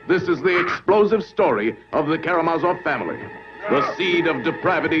This is the explosive story of the Karamazov family. The seed of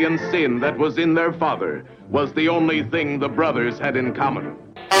depravity and sin that was in their father was the only thing the brothers had in common.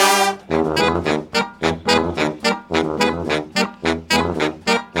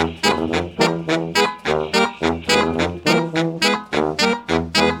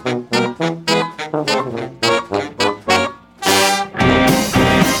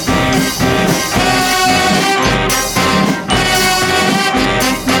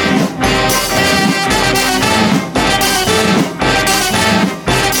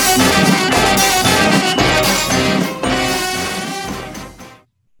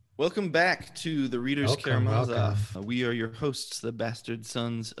 Welcome back to the Reader's Karamazov. Welcome. We are your hosts, the bastard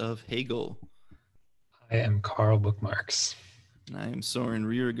sons of Hegel. I am Carl Bookmarks. And I am Soren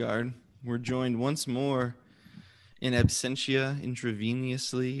Rearguard. We're joined once more in absentia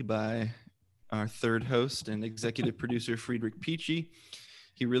intravenously by our third host and executive producer, Friedrich Peachy.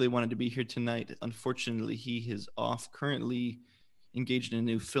 He really wanted to be here tonight. Unfortunately, he is off, currently engaged in a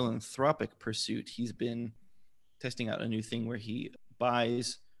new philanthropic pursuit. He's been testing out a new thing where he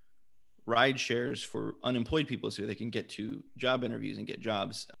buys ride shares for unemployed people so they can get to job interviews and get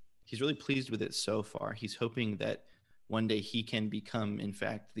jobs. He's really pleased with it so far. He's hoping that one day he can become, in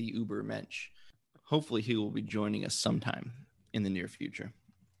fact, the Uber Mensch. Hopefully he will be joining us sometime in the near future.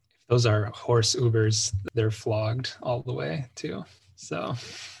 If those are horse Ubers, they're flogged all the way too. So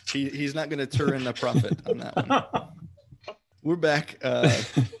he's not going to turn a profit on that one. We're back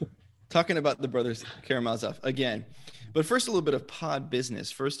talking about the brothers Karamazov again. But first, a little bit of pod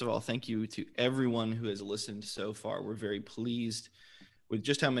business. First of all, thank you to everyone who has listened so far. We're very pleased with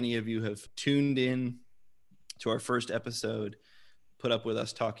just how many of you have tuned in to our first episode, put up with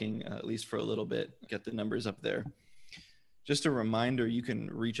us talking at least for a little bit, get the numbers up there. Just a reminder, you can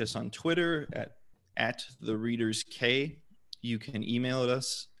reach us on Twitter at TheReadersK. You can email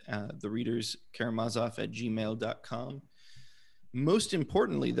us, thereaderskaramazov@gmail.com. Most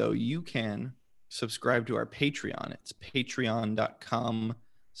importantly, though, you can subscribe to our Patreon. It's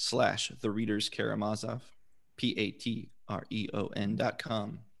patreon.com/TheReadersKaramazov,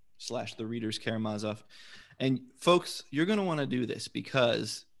 patreon.com/TheReadersKaramazov. And folks, you're going to want to do this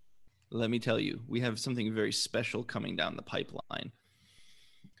because, let me tell you, we have something very special coming down the pipeline.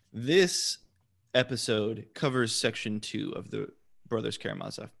 This episode covers section 2 of the Brothers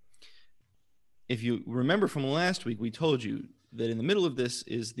Karamazov. If you remember from last week, we told you that in the middle of this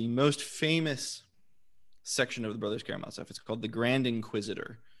is the most famous section of the Brothers Karamazov. It's called The Grand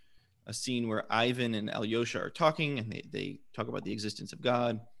Inquisitor, a scene where Ivan and Alyosha are talking, and they talk about the existence of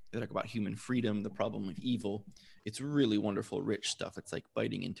God. They talk about human freedom, the problem of evil. It's really wonderful, rich stuff. It's like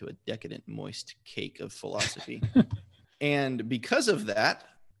biting into a decadent, moist cake of philosophy. And because of that,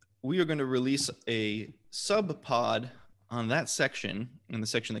 we are going to release a sub-pod on that section, and the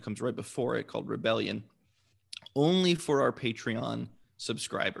section that comes right before it, called Rebellion, only for our Patreon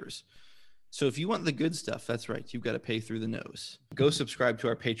subscribers. So if you want the good stuff, that's right, you've got to pay through the nose. Go subscribe to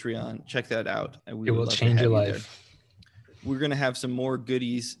our Patreon, check that out. And it will change your life. We're going to have some more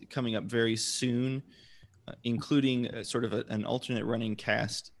goodies coming up very soon, including sort of an alternate running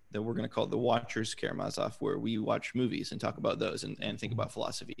cast that we're going to call the Watchers Karamazov, where we watch movies and talk about those and think about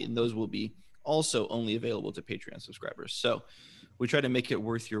philosophy. And those will be also only available to Patreon subscribers. So we try to make it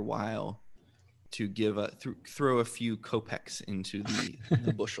worth your while to give throw a few kopecks into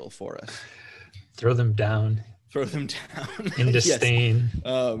the bushel for us. Throw them down. Throw them down. In disdain.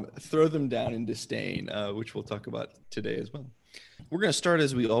 Yes. Throw them down in disdain, which we'll talk about today as well. We're going to start,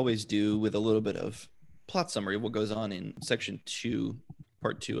 as we always do, with a little bit of plot summary of what goes on in section 2,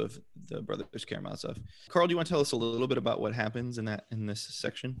 part 2 of the Brothers Karamazov. Carl, do you want to tell us a little bit about what happens in this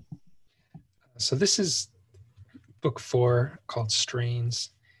section? So this is book 4, called Strains.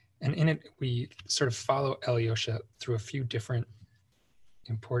 And in it, we sort of follow Alyosha through a few different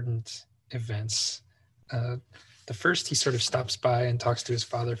important events. The first, he sort of stops by and talks to his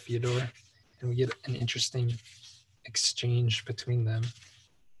father, Fyodor, and we get an interesting exchange between them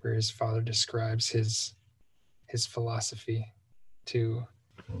where his father describes his philosophy to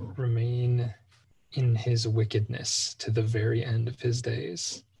remain in his wickedness to the very end of his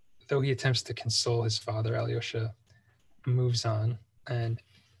days. Though he attempts to console his father, Alyosha moves on, and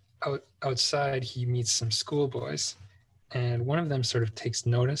outside he meets some schoolboys, and one of them sort of takes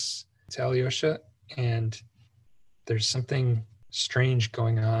notice to Alyosha, and there's something strange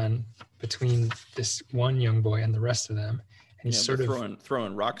going on between this one young boy and the rest of them, and he's sort of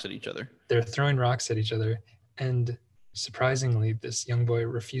throwing rocks at each other. They're throwing rocks at each other, and surprisingly, this young boy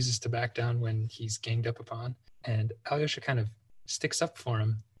refuses to back down when he's ganged up upon, and Alyosha kind of sticks up for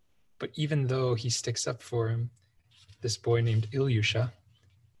him. But even though he sticks up for him, this boy named Ilyusha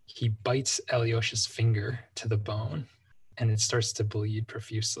he bites Alyosha's finger to the bone, and it starts to bleed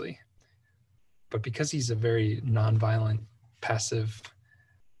profusely. But because he's a very nonviolent, passive,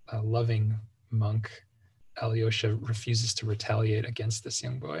 loving monk, Alyosha refuses to retaliate against this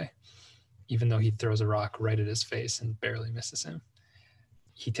young boy, even though he throws a rock right at his face and barely misses him.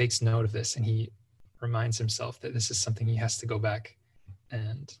 He takes note of this, and he reminds himself that this is something he has to go back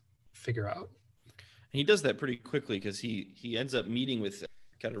and figure out. And he does that pretty quickly because he ends up meeting with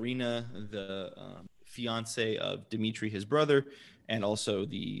Katerina, the fiance of Dmitri, his brother, and also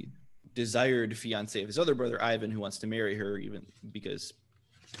the desired fiance of his other brother, Ivan, who wants to marry her, even because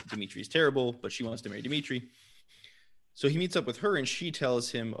Dmitri's terrible, but she wants to marry Dmitri. So he meets up with her, and she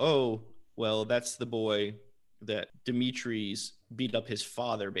tells him, oh, well, that's the boy that Dimitri's beat up his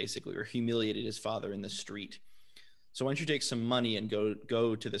father, basically, or humiliated his father in the street. So why don't you take some money and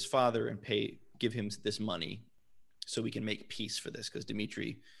go to this father and give him this money so we can make peace for this, because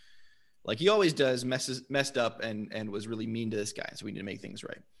Dmitri, like he always does, messed up and was really mean to this guy. So we need to make things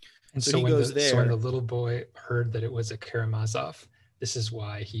right. And so he goes there. So when the little boy heard that it was a Karamazov, this is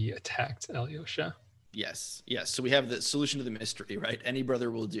why he attacked Alyosha. Yes. So we have the solution to the mystery, right? Any brother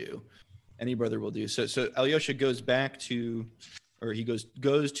will do. So Alyosha goes back to, or he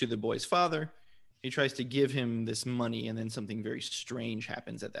goes to the boy's father. He tries to give him this money, and then something very strange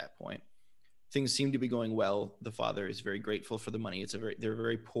happens at that point. Things seem to be going well. The father is very grateful for the money. They're a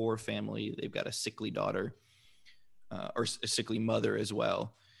very poor family. They've got a sickly daughter, or a sickly mother as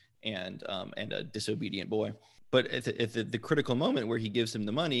well, and a disobedient boy. But at the critical moment where he gives him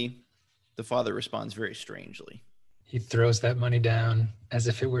the money, the father responds very strangely. He throws that money down as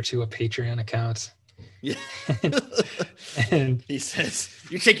if it were to a Patreon account. Yeah. and he says,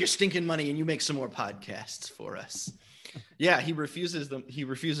 you take your stinking money and you make some more podcasts for us. Yeah, he refuses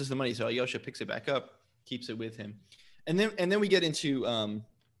the money. So Alyosha picks it back up, keeps it with him. And then we get into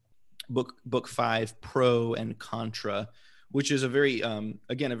book 5, Pro and Contra, which is a very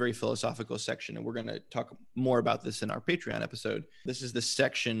philosophical section. And we're going to talk more about this in our Patreon episode. This is the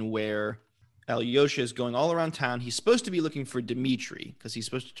section where Alyosha is going all around town. He's supposed to be looking for Dmitri because he's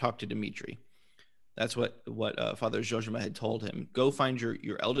supposed to talk to Dmitri. That's what Father Zhozhima had told him. Go find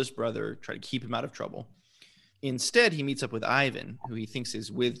your eldest brother, try to keep him out of trouble. Instead, he meets up with Ivan, who he thinks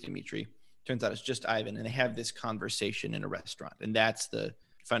is with Dmitri. Turns out it's just Ivan, and they have this conversation in a restaurant. And that's the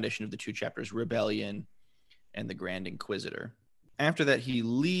foundation of the 2 chapters, Rebellion and the Grand Inquisitor. After that, he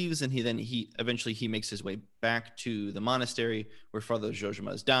leaves, and he eventually makes his way back to the monastery where Father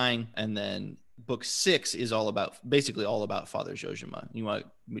Zhozhima is dying. And then book 6 is basically all about Father Zhozhima. You want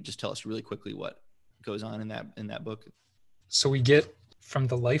to just tell us really quickly what goes on in that book? So we get from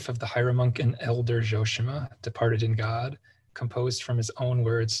the life of the hieromonk and elder Zhozhima, departed in God, composed from his own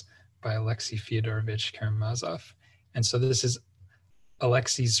words by Alexei Fyodorovich Karamazov. And so this is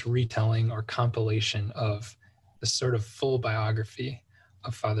Alexei's retelling or compilation of the sort of full biography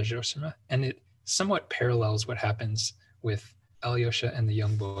of Father Zhozhima. And it somewhat parallels what happens with Alyosha and the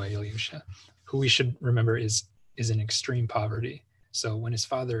young boy Ilyusha, who we should remember is in extreme poverty. So when his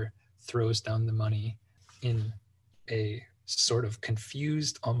father throws down the money in a sort of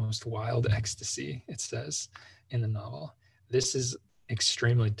confused, almost wild ecstasy, it says in the novel, this is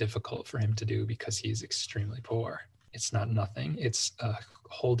extremely difficult for him to do because he's extremely poor. It's not nothing. It's a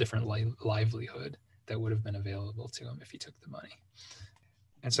whole different livelihood that would have been available to him if he took the money.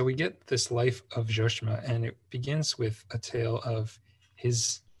 And so we get this life of Zhozhima, and it begins with a tale of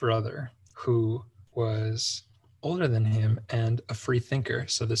his brother who was older than him and a free thinker.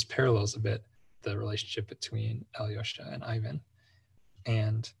 So this parallels a bit the relationship between Alyosha and Ivan.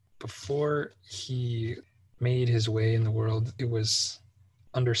 And before he made his way in the world, it was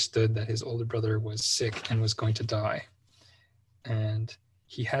understood that his older brother was sick and was going to die. And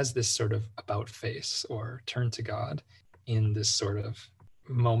he has this sort of about face or turn to God in this sort of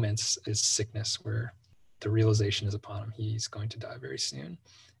moments, his sickness, where the realization is upon him, he's going to die very soon.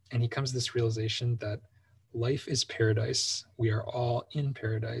 And he comes to this realization that life is paradise. We are all in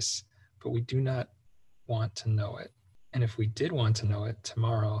paradise, but we do not want to know it. And if we did want to know it,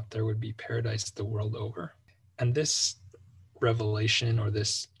 tomorrow there would be paradise the world over. And this revelation or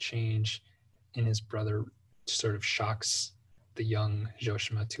this change in his brother sort of shocks the young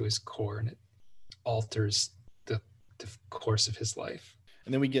Zhozhima to his core, and it alters the course of his life.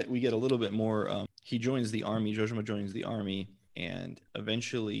 And then we get a little bit more. He joins the army. Zhozhima joins the army, and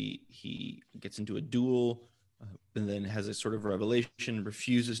eventually he gets into a duel, and then has a sort of revelation,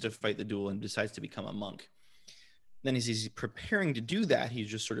 refuses to fight the duel, and decides to become a monk. Then as he's preparing to do that, he's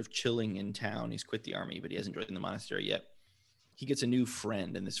just sort of chilling in town. He's quit the army, but he hasn't joined the monastery yet. He gets a new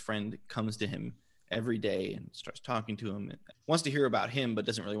friend, and this friend comes to him every day and starts talking to him and wants to hear about him, but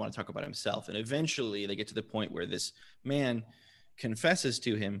doesn't really want to talk about himself. And eventually they get to the point where this man confesses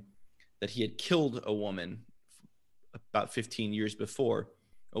to him that he had killed a woman about 15 years before,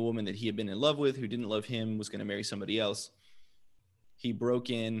 a woman that he had been in love with, who didn't love him, was going to marry somebody else. He broke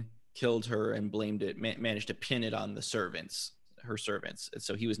in, killed her, and blamed it, managed to pin it on the servants, her servants. And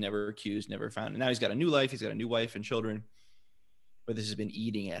so he was never accused, never found. And now he's got a new life. He's got a new wife and children. But this has been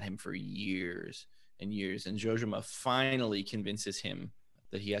eating at him for years and years. And Zhozhima finally convinces him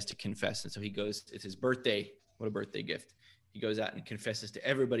that he has to confess. And so he goes, it's his birthday. What a birthday gift. He goes out and confesses to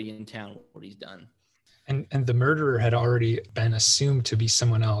everybody in town what he's done. And the murderer had already been assumed to be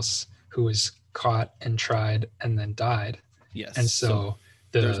someone else who was caught and tried and then died. Yes. And so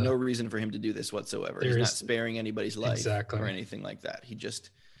there's no reason for him to do this whatsoever. He's not sparing anybody's life exactly. or anything like that. He just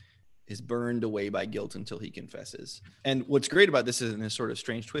is burned away by guilt until he confesses. And what's great about this is, in this sort of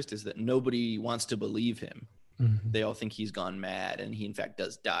strange twist, is that nobody wants to believe him. Mm-hmm. They all think he's gone mad, and he in fact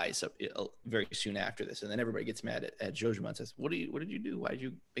does die very soon after this. And then everybody gets mad at Zhozhima and says, what did you do? Why did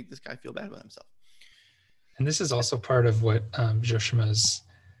you make this guy feel bad about himself? And this is also part of what Zhozhima's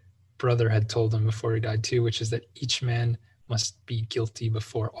brother had told him before he died too, which is that each man must be guilty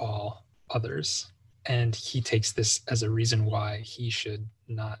before all others. And he takes this as a reason why he should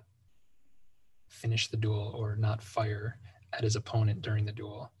not finish the duel or not fire at his opponent during the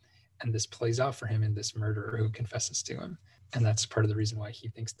duel. And this plays out for him in this murderer who confesses to him. And that's part of the reason why he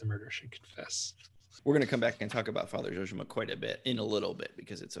thinks the murderer should confess. We're going to come back and talk about Father Zhozhima quite a bit in a little bit,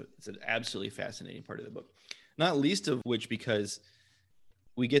 because it's an absolutely fascinating part of the book. Not least of which because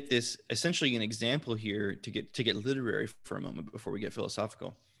we get this essentially an example here to get literary for a moment before we get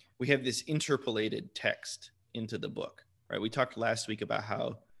philosophical. We have this interpolated text into the book, right? We talked last week about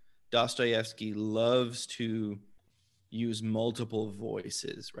how Dostoevsky loves to use multiple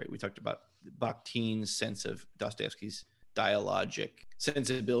voices, right? We talked about Bakhtin's sense of Dostoevsky's dialogic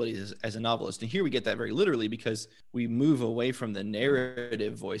sensibilities as a novelist. And here we get that very literally, because we move away from the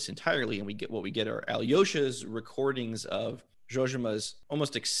narrative voice entirely, and we get are Alyosha's recordings of Zhozhima's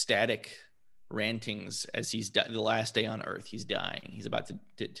almost ecstatic rantings as he's the last day on earth. He's dying. He's about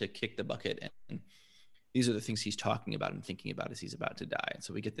to kick the bucket, and these are the things he's talking about and thinking about as he's about to die. And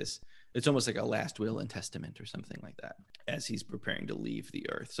so we get this, it's almost like a last will and testament or something like that as he's preparing to leave the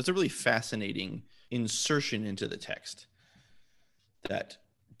earth. So it's a really fascinating insertion into the text that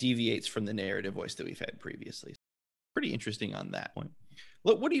deviates from the narrative voice that we've had previously. Pretty interesting on that point.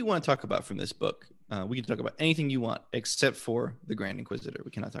 What do you want to talk about from this book? We can talk about anything you want except for the Grand Inquisitor.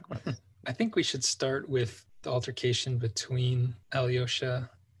 We cannot talk about that. I think we should start with the altercation between Alyosha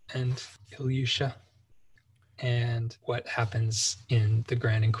and Ilyusha and what happens in the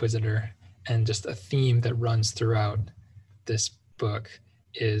Grand Inquisitor. And just a theme that runs throughout this book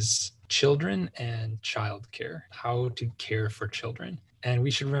is children and childcare, how to care for children. And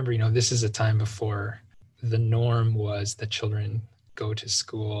we should remember, this is a time before the norm was that children go to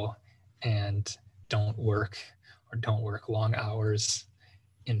school and don't work long hours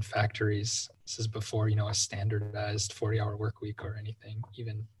in factories. This is before, a standardized 40-hour work week or anything,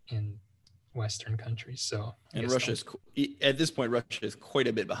 even in Western countries. So, and at this point, Russia is quite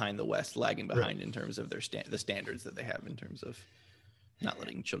a bit behind the West, lagging behind in terms of their the standards that they have in terms of not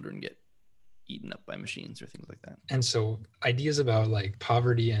letting children get eaten up by machines or things like that. And so ideas about like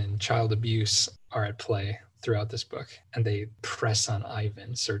poverty and child abuse are at play throughout this book, and they press on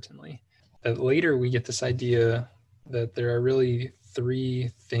Ivan, certainly. That later we get this idea that there are really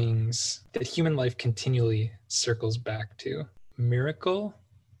three things that human life continually circles back to: miracle,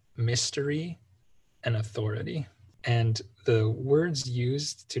 mystery, and authority. And the words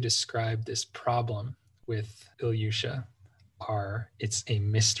used to describe this problem with Ilyusha are, it's a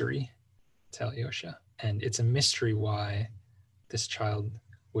mystery to Alyosha. And it's a mystery why this child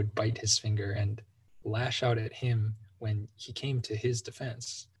would bite his finger and lash out at him when he came to his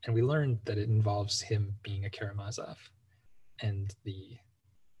defense. And we learned that it involves him being a Karamazov and the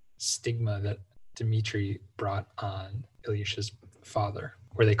stigma that Dmitri brought on Ilyusha's father,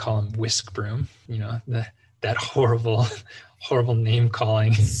 where they call him Whisk Broom, that horrible name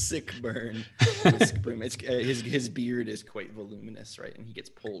calling. Sick burn. Whisk Broom. It's, his beard is quite voluminous, right? And he gets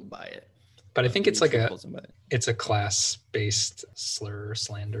pulled by it. But I think it's like it's a class-based slur or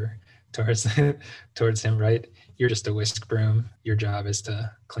slander towards him, right? You're just a whisk broom. Your job is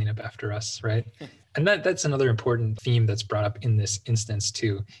to clean up after us, right? And that's another important theme that's brought up in this instance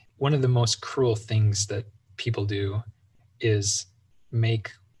too. One of the most cruel things that people do is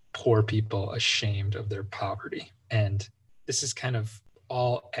make poor people ashamed of their poverty. And this is kind of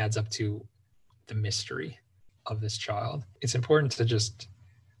all adds up to the mystery of this child. It's important to just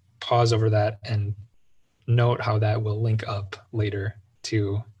pause over that and note how that will link up later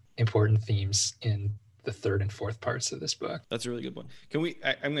to important themes in the third and fourth parts of this book. That's a really good point.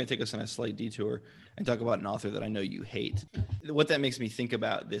 I'm going to take us on a slight detour and talk about an author that I know you hate. What that makes me think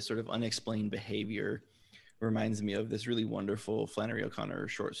about this sort of unexplained behavior reminds me of this really wonderful Flannery O'Connor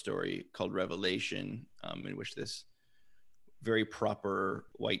short story called Revelation, in which this very proper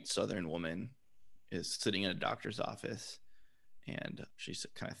white Southern woman is sitting in a doctor's office, and she's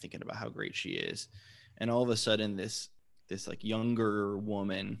kind of thinking about how great she is. And all of a sudden this like younger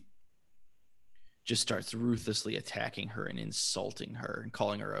woman just starts ruthlessly attacking her and insulting her and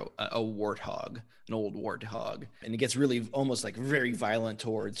calling her a warthog, an old warthog. And it gets really almost like very violent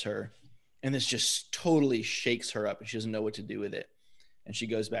towards her. And this just totally shakes her up, and she doesn't know what to do with it. And she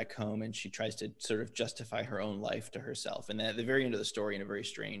goes back home and she tries to sort of justify her own life to herself. And then at the very end of the story, in a very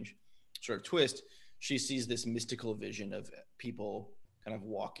strange sort of twist, she sees this mystical vision of people kind of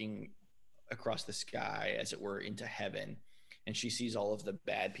walking across the sky, as it were, into heaven. And she sees all of the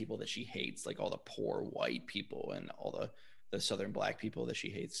bad people that she hates, like all the poor white people and all the Southern black people that she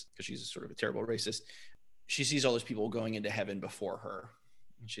hates because she's sort of a terrible racist. She sees all those people going into heaven before her.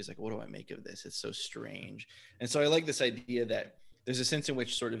 And she's like, what do I make of this? It's so strange. And so I like this idea that there's a sense in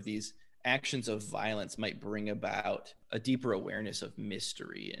which sort of these actions of violence might bring about a deeper awareness of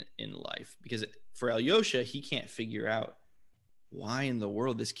mystery in life. Because for Alyosha, he can't figure out why in the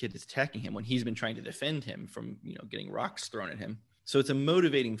world this kid is attacking him when he's been trying to defend him from, getting rocks thrown at him. So it's a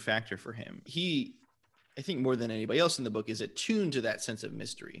motivating factor for him. He, I think more than anybody else in the book, is attuned to that sense of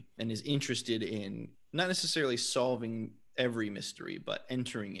mystery and is interested in not necessarily solving every mystery, but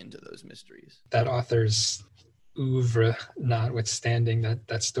entering into those mysteries. That author's oeuvre notwithstanding,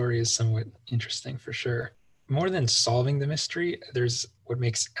 that story is somewhat interesting for sure. More than solving the mystery, there's what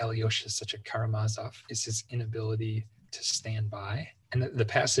makes Alyosha such a Karamazov is his inability to stand by. And the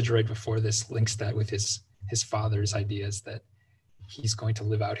passage right before this links that with his father's ideas that he's going to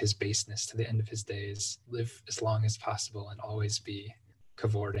live out his baseness to the end of his days, live as long as possible, and always be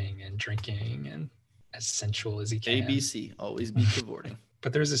cavorting and drinking and as sensual as he can. ABC, always be cavorting.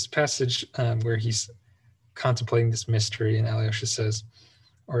 But there's this passage where he's contemplating this mystery, and Alyosha says,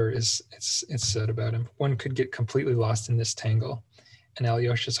 it's said about him, one could get completely lost in this tangle, and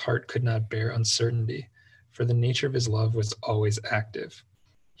Alyosha's heart could not bear uncertainty, for the nature of his love was always active.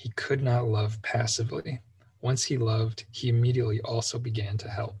 He could not love passively. Once he loved, he immediately also began to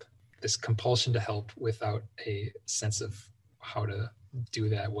help. This compulsion to help without a sense of how to do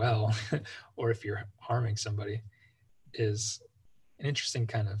that well, or if you're harming somebody, is an interesting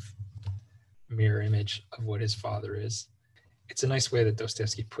kind of mirror image of what his father is. It's a nice way that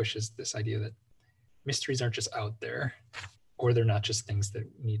Dostoevsky pushes this idea that mysteries aren't just out there, or they're not just things that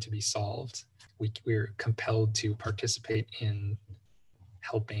need to be solved. We're compelled to participate in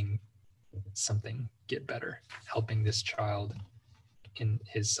helping something get better, helping this child in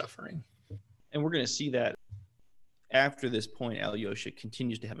his suffering. And we're going to see that after this point, Alyosha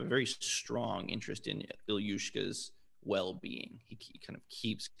continues to have a very strong interest in Ilyushka's well-being. He kind of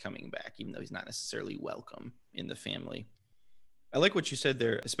keeps coming back, even though he's not necessarily welcome in the family. I like what you said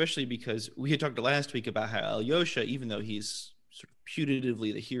there, especially because we had talked last week about how Alyosha, even though he's sort of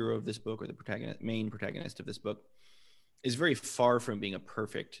putatively the hero of this book, or the main protagonist of this book, is very far from being a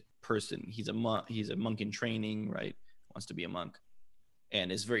perfect person. He's a monk in training, right? Wants to be a monk,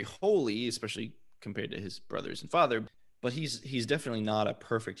 and is very holy, especially compared to his brothers and father. But he's definitely not a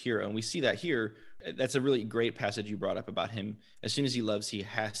perfect hero, and we see that here. That's a really great passage you brought up about him. As soon as he loves, he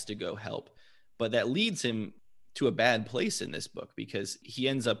has to go help, but that leads him to a bad place in this book, because he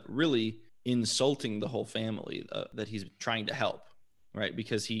ends up really insulting the whole family that he's trying to help, right?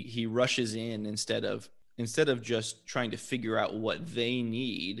 Because he rushes in instead of just trying to figure out what they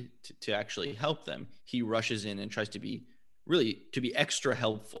need to actually help them. He rushes in and tries to be extra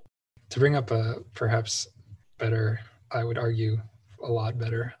helpful. To bring up a perhaps better, I would argue a lot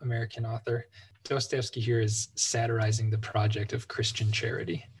better American author, Dostoevsky here is satirizing the project of Christian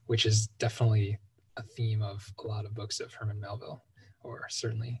charity, which is definitely a theme of a lot of books of Herman Melville, or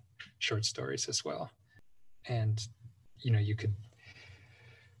certainly short stories as well. And, you could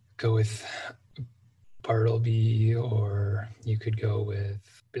go with Bartleby, or you could go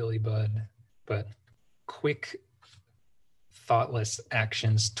with Billy Budd, but quick, thoughtless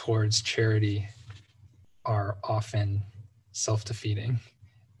actions towards charity are often self-defeating,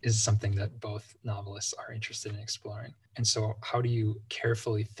 is something that both novelists are interested in exploring. And so how do you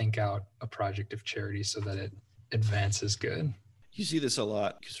carefully think out a project of charity so that it advances good? You see this a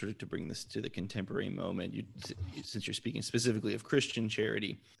lot, sort of to bring this to the contemporary moment. Since you're speaking specifically of Christian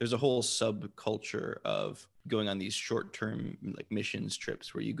charity, there's a whole subculture of going on these short-term like missions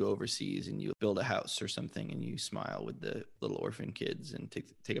trips where you go overseas and you build a house or something and you smile with the little orphan kids and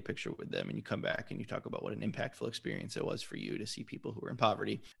take a picture with them, and you come back and you talk about what an impactful experience it was for you to see people who are in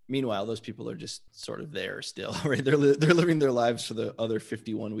poverty. Meanwhile, those people are just sort of there still, right? They're living their lives for the other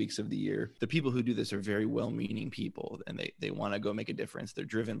 51 weeks of the year. The people who do this are very well-meaning people, and they want to go make a difference. They're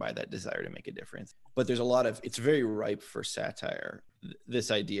driven by that desire to make a difference. But there's a lot of, it's very ripe for satire, this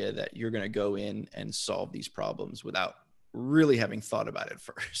idea that you're going to go in and solve these problems without really having thought about it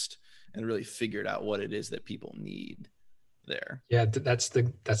first and really figured out what it is that people need there. Yeah, that's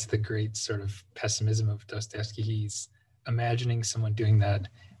the great sort of pessimism of Dostoevsky. He's imagining someone doing that,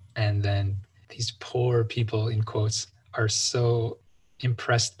 and then these poor people, in quotes, are so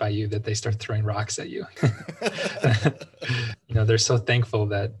impressed by you that they start throwing rocks at you. They're so thankful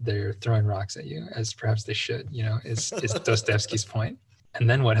that they're throwing rocks at you, as perhaps they should, is Dostoevsky's point. And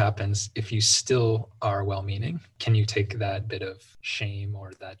then what happens if you still are well-meaning? Can you take that bit of shame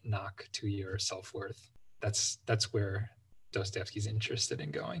or that knock to your self-worth? That's where Dostoevsky's interested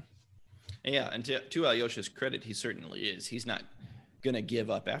in going. Yeah, and to Alyosha's credit, he certainly is. He's not going to give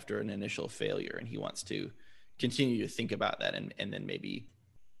up after an initial failure, and he wants to continue to think about that and then maybe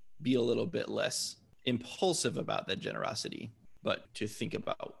be a little bit less impulsive about that generosity, but to think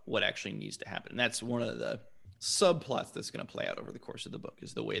about what actually needs to happen. And that's one of the subplots that's going to play out over the course of the book,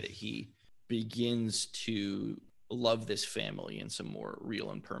 is the way that he begins to love this family in some more real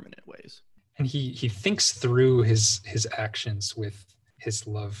and permanent ways. And he thinks through his actions with his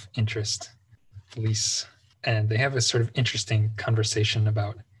love interest, Lise, and they have a sort of interesting conversation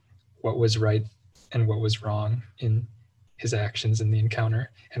about what was right and what was wrong in his actions in the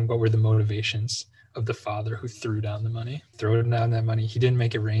encounter, and what were the motivations of the father who threw down the money. Throw down that money. He didn't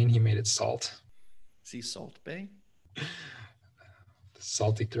make it rain, he made it salt. See Salt Bay? The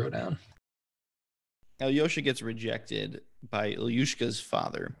salty throwdown. Alyosha gets rejected by Ilyushka's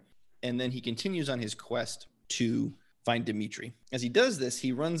father, and then he continues on his quest to find Dmitri. As he does this,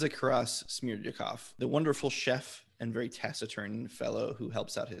 he runs across Smerdyakov, the wonderful chef and very taciturn fellow who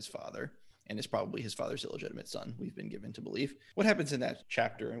helps out his father and is probably his father's illegitimate son, we've been given to believe. What happens in that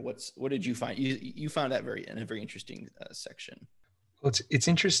chapter, and what did you find? You found that in a very interesting section. Well, it's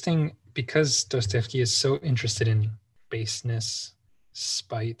interesting because Dostoevsky is so interested in baseness,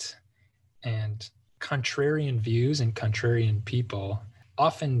 spite, and contrarian views and contrarian people,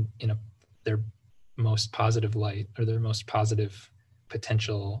 often in their most positive light or their most positive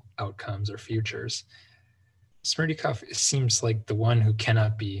potential outcomes or futures. Smerdyakov seems like the one who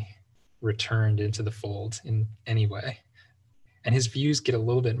cannot be returned into the fold in any way. And his views get a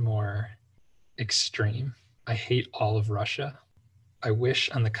little bit more extreme. I hate all of Russia. I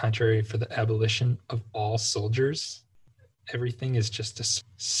wish, on the contrary, for the abolition of all soldiers. Everything is just a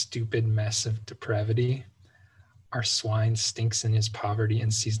stupid mess of depravity. Our swine stinks in his poverty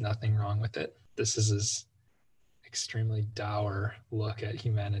and sees nothing wrong with it. This is his extremely dour look at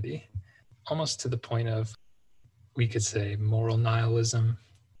humanity, almost to the point of, we could say, moral nihilism,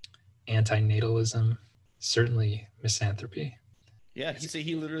 antinatalism, certainly misanthropy. Yeah,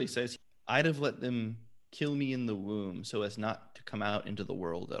 he literally says, I'd have let them kill me in the womb so as not to come out into the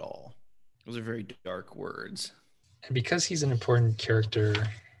world at all. Those are very dark words. And because he's an important character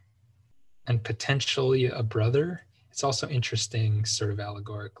and potentially a brother, it's also interesting, sort of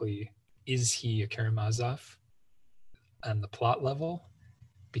allegorically, is he a Karamazov? On the plot level,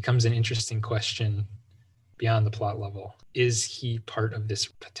 becomes an interesting question beyond the plot level. Is he part of this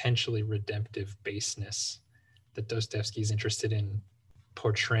potentially redemptive baseness that Dostoevsky is interested in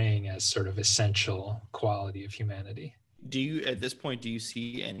portraying as sort of essential quality of humanity? At this point, do you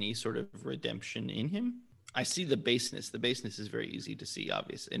see any sort of redemption in him? I see the baseness. The baseness is very easy to see,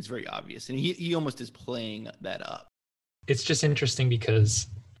 obvious. And it's very obvious. And he almost is playing that up. It's just interesting because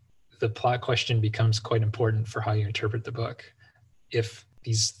the plot question becomes quite important for how you interpret the book. If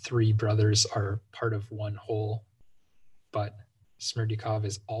these three brothers are part of one whole, but Smerdyakov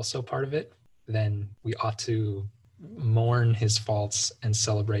is also part of it, then we ought to mourn his faults and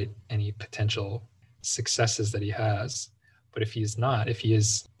celebrate any potential successes that he has. But if he is not, if he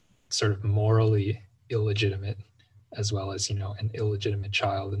is sort of morally illegitimate, as well as, an illegitimate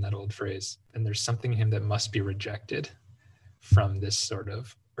child in that old phrase, then there's something in him that must be rejected from this sort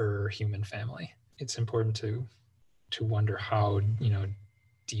of human family. It's important to wonder how,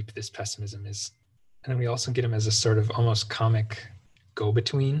 deep this pessimism is. And then we also get him as a sort of almost comic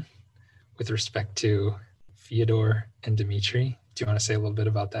go-between with respect to Fyodor and Dmitri. Do you want to say a little bit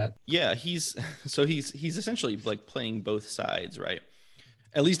about that? Yeah, he's essentially like playing both sides, right?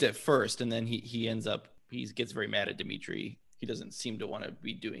 At least at first, and then he gets very mad at Dmitri He doesn't seem to want to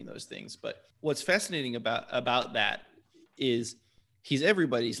be doing those things. But what's fascinating about that is he's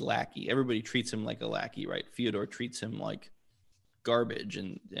everybody's lackey. Everybody treats him like a lackey, right? Fyodor treats him like garbage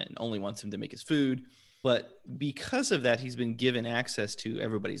and only wants him to make his food. But because of that, he's been given access to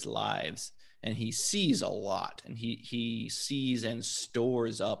everybody's lives, and he sees a lot, and he sees and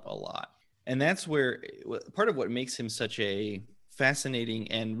stores up a lot. And that's where part of what makes him such a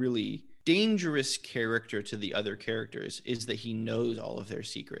fascinating and really dangerous character to the other characters is that he knows all of their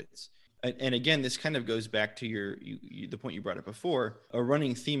secrets. And again, this kind of goes back to the point you brought up before. A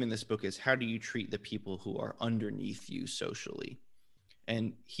running theme in this book is, how do you treat the people who are underneath you socially?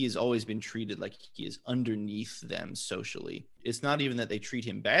 And he has always been treated like he is underneath them socially. It's not even that they treat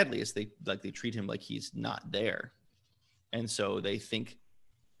him badly. It's they treat him like he's not there. And so they think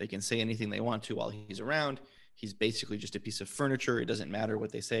they can say anything they want to while he's around. He's basically just a piece of furniture. It doesn't matter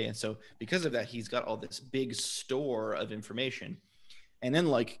what they say. And so because of that, he's got all this big store of information. And then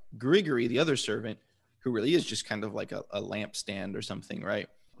like Grigory, the other servant, who really is just kind of like a lampstand or something, right?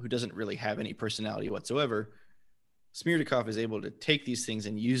 Who doesn't really have any personality whatsoever. Smerdyakov is able to take these things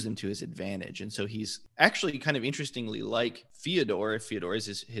and use them to his advantage. And so he's actually kind of interestingly like Fyodor. If Fyodor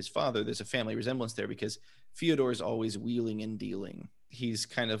is his father, there's a family resemblance there, because Fyodor is always wheeling and dealing. He's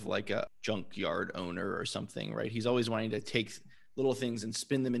kind of like a junkyard owner or something, right? He's always wanting to take little things and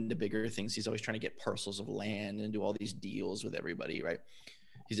spin them into bigger things. He's always trying to get parcels of land and do all these deals with everybody, right?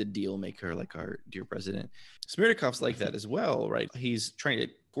 He's a deal maker, like our dear president. Smerdyakov's like that as well, right? He's trying to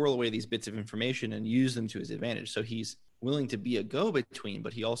squirrel away these bits of information and use them to his advantage. So he's willing to be a go-between,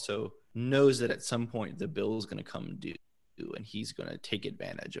 but he also knows that at some point the bill is going to come due, and he's going to take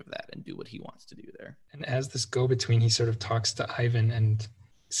advantage of that and do what he wants to do there. And as this go-between, he sort of talks to Ivan and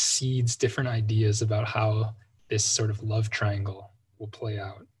seeds different ideas about how this sort of love triangle will play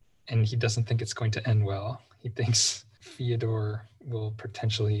out. And he doesn't think it's going to end well. He thinks Fyodor will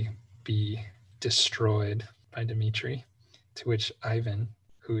potentially be destroyed by Dmitri, to which Ivan,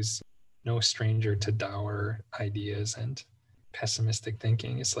 who's no stranger to dour ideas and pessimistic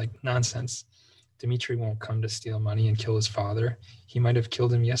thinking, is like, nonsense. Dmitri won't come to steal money and kill his father. He might have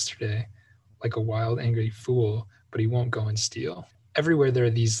killed him yesterday, like a wild, angry fool, but he won't go and steal. Everywhere there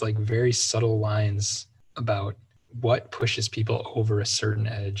are these like very subtle lines about what pushes people over a certain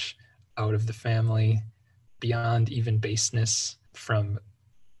edge, out of the family, beyond even baseness, from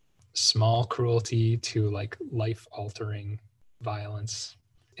small cruelty to like life-altering violence.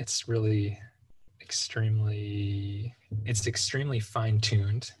 It's really extremely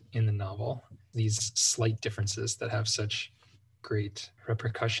fine-tuned in the novel. These slight differences that have such great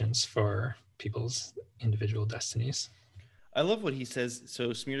repercussions for people's individual destinies. I love what he says. So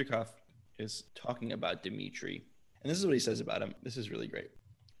Smerdyakov is talking about Dmitri, and this is what he says about him. This is really great.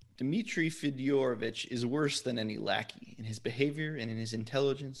 Dmitri Fyodorovich is worse than any lackey in his behavior and in his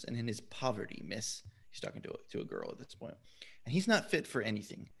intelligence and in his poverty, miss. He's talking to a girl at this point. And he's not fit for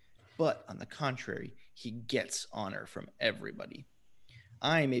anything. But on the contrary, he gets honor from everybody.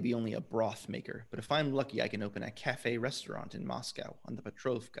 I may be only a broth maker, but if I'm lucky, I can open a cafe restaurant in Moscow on the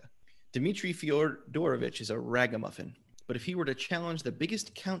Petrovka. Dmitri Fyodorovich is a ragamuffin, but if he were to challenge the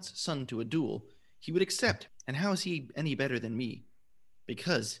biggest count's son to a duel, he would accept. And how is he any better than me?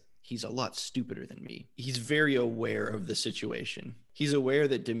 Because he's a lot stupider than me. He's very aware of the situation. He's aware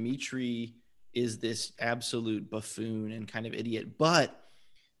that Dmitri is this absolute buffoon and kind of idiot, but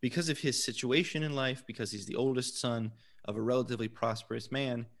because of his situation in life, because he's the oldest son of a relatively prosperous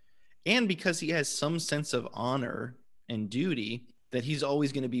man, and because he has some sense of honor and duty, that he's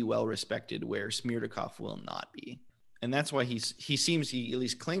always going to be well respected, where Smerdyakov will not be. And that's why he at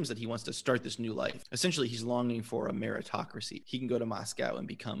least claims that he wants to start this new life. Essentially, he's longing for a meritocracy. He can go to Moscow and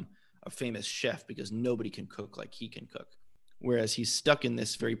become a famous chef because nobody can cook like he can cook. Whereas he's stuck in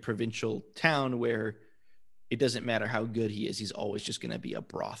this very provincial town where it doesn't matter how good he is, he's always just going to be a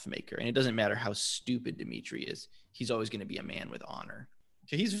broth maker. And it doesn't matter how stupid Dmitri is, he's always going to be a man with honor.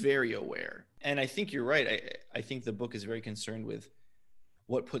 So he's very aware. And I think you're right. I think the book is very concerned with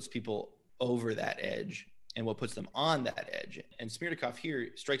what puts people over that edge and what puts them on that edge. And Smerdyakov here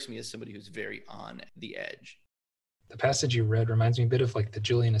strikes me as somebody who's very on the edge. The passage you read reminds me a bit of like the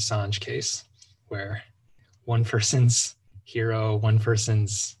Julian Assange case, where one person's hero, one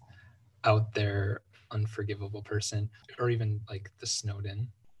person's out there unforgivable person, or even like the Snowden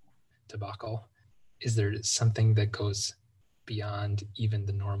debacle. Is there something that goes beyond even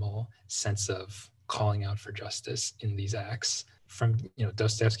the normal sense of calling out for justice in these acts? From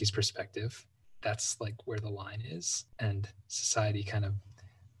Dostoevsky's perspective, that's like where the line is, and society kind of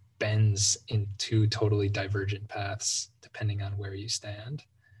bends in two totally divergent paths depending on where you stand,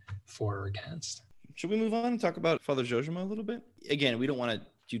 for or against. Should we move on and talk about Father Zhozhima a little bit? Again, we don't want to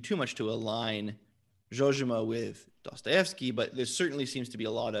do too much to align Zhozhima with Dostoevsky, but there certainly seems to be a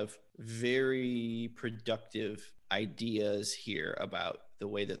lot of very productive ideas here about the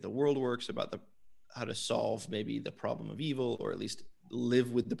way that the world works, about how to solve maybe the problem of evil, or at least live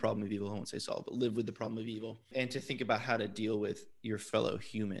with the problem of evil. I won't say solve, but live with the problem of evil, and to think about how to deal with your fellow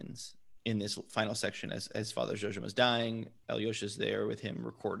humans. In this final section, as Father Zhozhima is dying, Alyosha's there with him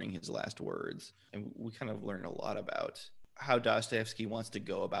recording his last words. And we kind of learn a lot about how Dostoevsky wants to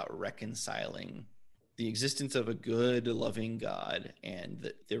go about reconciling the existence of a good, loving God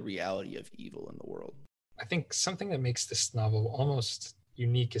and the reality of evil in the world. I think something that makes this novel almost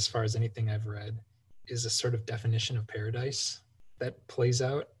unique as far as anything I've read is a sort of definition of paradise that plays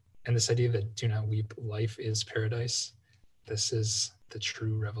out. And this idea that do not weep, life is paradise. This is the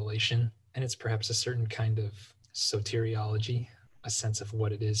true revelation. And it's perhaps a certain kind of soteriology, a sense of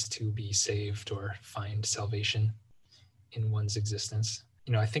what it is to be saved or find salvation in one's existence.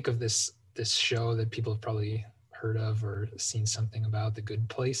 You know, I think of this show that people have probably heard of or seen something about, The Good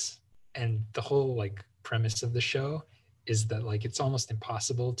Place. And the whole like premise of the show is that like it's almost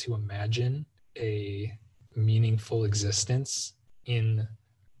impossible to imagine a meaningful existence in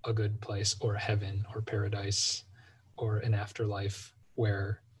a good place or heaven or paradise or an afterlife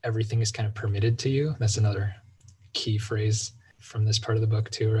where everything is kind of permitted to you. That's another key phrase from this part of the book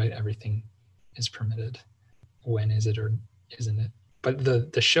too, right? Everything is permitted. When is it or isn't it? But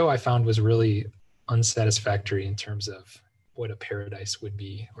the show I found was really unsatisfactory in terms of what a paradise would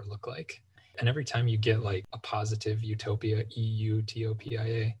be or look like. And every time you get like a positive utopia,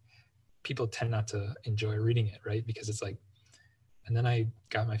 EUTOPIA, people tend not to enjoy reading it, right? Because it's like, and then I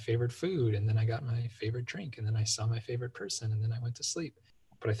got my favorite food, and then I got my favorite drink, and then I saw my favorite person, and then I went to sleep.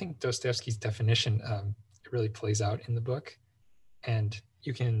 But I think Dostoevsky's definition, it really plays out in the book. And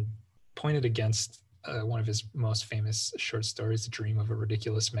you can point it against one of his most famous short stories, The Dream of a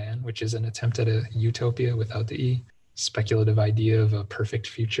Ridiculous Man, which is an attempt at a utopia without the E, speculative idea of a perfect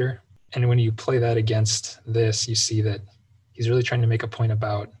future. And when you play that against this, you see that he's really trying to make a point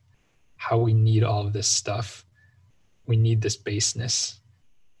about how we need all of this stuff. We need this baseness,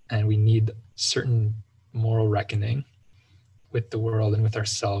 and we need certain moral reckoning with the world and with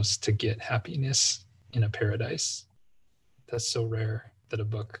ourselves to get happiness in a paradise. That's so rare that a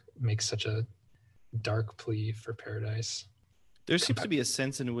book makes such a dark plea for paradise. There seems to be a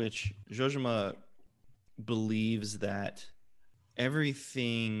sense in which Zhozhima believes that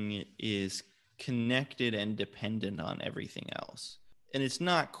everything is connected and dependent on everything else. And it's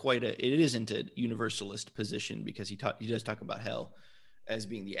not quite it isn't a universalist position, because he does talk about hell as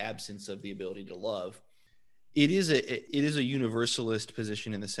being the absence of the ability to love. It is a universalist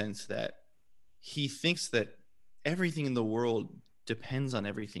position in the sense that he thinks that everything in the world depends on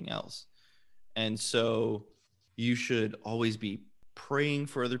everything else. And so you should always be praying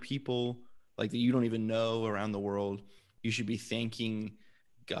for other people, like that you don't even know, around the world. You should be thanking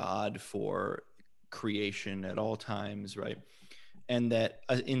God for creation at all times, right? And that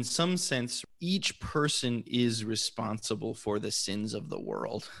in some sense, each person is responsible for the sins of the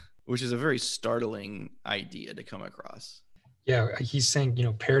world, which is a very startling idea to come across. Yeah, he's saying, you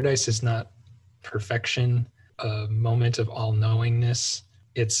know, paradise is not perfection, a moment of all-knowingness.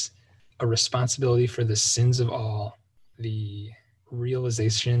 It's a responsibility for the sins of all, the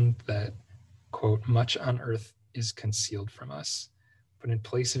realization that, quote, much on earth is concealed from us, but in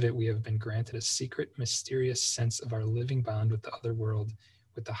place of it, we have been granted a secret, mysterious sense of our living bond with the other world,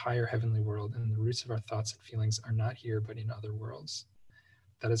 with the higher heavenly world, and the roots of our thoughts and feelings are not here, but in other worlds.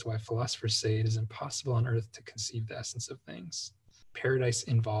 That is why philosophers say it is impossible on earth to conceive the essence of things. Paradise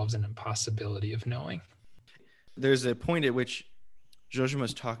involves an impossibility of knowing. There's a point at which Zhozhima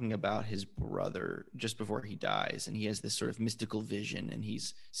is talking about his brother just before he dies, and he has this sort of mystical vision, and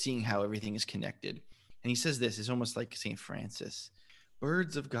he's seeing how everything is connected. And he says this, it's almost like St. Francis.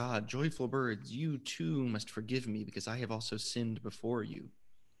 Birds of God, joyful birds, you too must forgive me, because I have also sinned before you.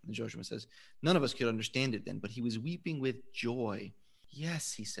 And Zhozhima says, none of us could understand it then, but he was weeping with joy.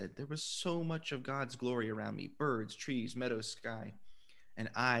 Yes, he said, there was so much of God's glory around me, birds, trees, meadows, sky. And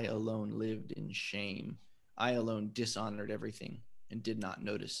I alone lived in shame. I alone dishonored everything and did not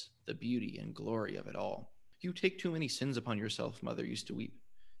notice the beauty and glory of it all. You take too many sins upon yourself, mother used to weep.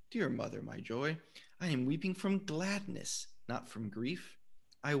 Dear mother, my joy, I am weeping from gladness, not from grief.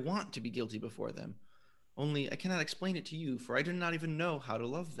 I want to be guilty before them, only I cannot explain it to you, for I do not even know how to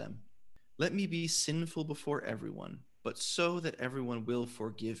love them. Let me be sinful before everyone, but so that everyone will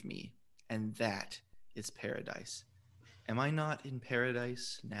forgive me, and that is paradise. Am I not in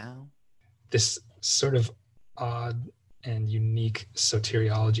paradise now? This sort of odd and unique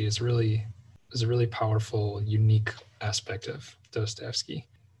soteriology is really is a really powerful, unique aspect of Dostoevsky.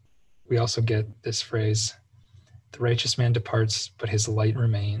 We also get this phrase, the righteous man departs, but his light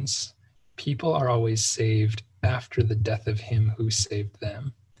remains. People are always saved after the death of him who saved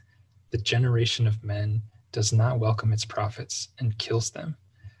them. The generation of men does not welcome its prophets and kills them,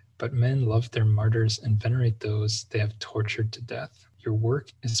 but men love their martyrs and venerate those they have tortured to death. Your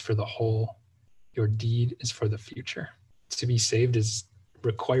work is for the whole. Your deed is for the future. To be saved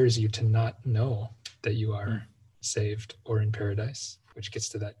requires you to not know that you are saved or in paradise, which gets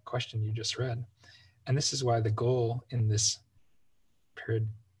to that question you just read. And this is why the goal in this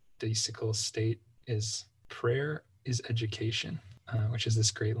paradisical state is prayer is education, which is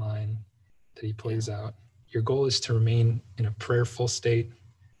this great line that he plays out. Your goal is to remain in a prayerful state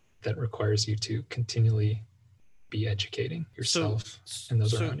that requires you to continually be educating yourself and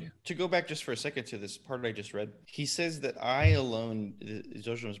those around you. To go back just for a second to this part I just read, he says that I alone,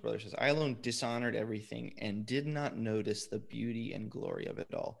 Zoshima's brother says, I alone dishonored everything and did not notice the beauty and glory of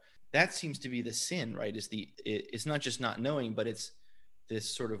it all. That seems to be the sin, right? It's not just not knowing, but it's this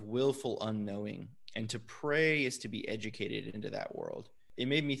sort of willful unknowing. And to pray is to be educated into that world. It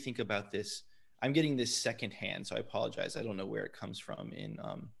made me think about this. I'm getting this secondhand, so I apologize. I don't know where it comes from in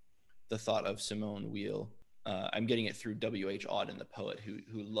the thought of Simone Weil. I'm getting it through W.H. Auden, the poet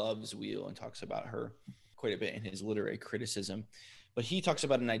who loves Weil and talks about her quite a bit in his literary criticism. But he talks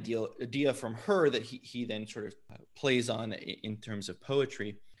about an idea from her that he then sort of plays on in terms of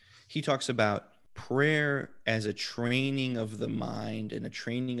poetry. He talks about prayer as a training of the mind and a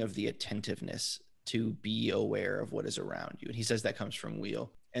training of the attentiveness to be aware of what is around you. And he says that comes from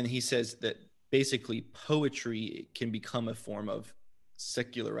Weil. And he says that basically poetry can become a form of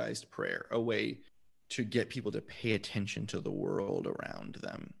secularized prayer, a way to get people to pay attention to the world around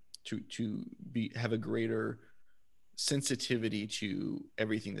them, to have a greater sensitivity to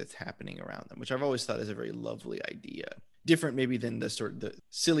everything that's happening around them, which I've always thought is a very lovely idea. Different maybe than the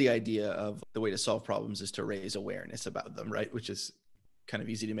silly idea of the way to solve problems is to raise awareness about them, right? Which is kind of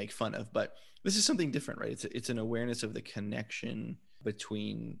easy to make fun of, but this is something different, right? It's an awareness of the connection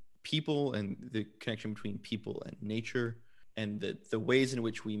between people and the connection between people and nature, and the ways in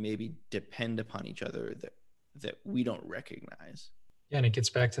which we maybe depend upon each other that we don't recognize. Yeah, and it gets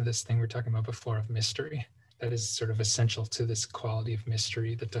back to this thing we were talking about before of mystery. That is sort of essential to this quality of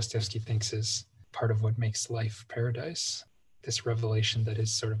mystery that Dostoevsky thinks is part of what makes life paradise. This revelation that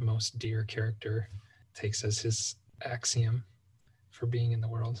his sort of most dear character takes as his axiom for being in the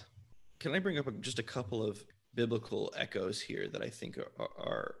world. Can I bring up just a couple of biblical echoes here that I think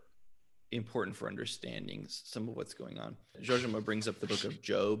are important for understanding some of what's going on? Zosima brings up the book of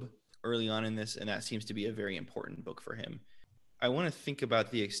Job early on in this, and that seems to be a very important book for him. I want to think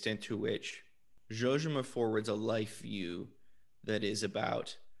about the extent to which Zosima forwards a life view that is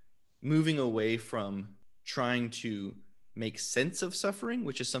about moving away from trying to make sense of suffering,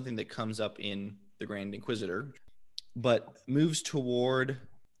 which is something that comes up in the Grand Inquisitor, but moves toward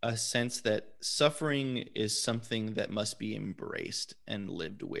a sense that suffering is something that must be embraced and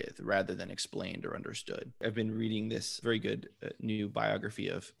lived with rather than explained or understood. I've been reading this very good new biography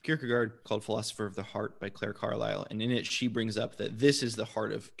of Kierkegaard called Philosopher of the Heart by Claire Carlyle. And in it, she brings up that this is the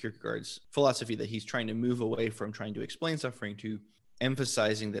heart of Kierkegaard's philosophy, that he's trying to move away from trying to explain suffering to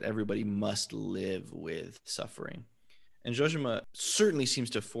emphasizing that everybody must live with suffering. And Zosima certainly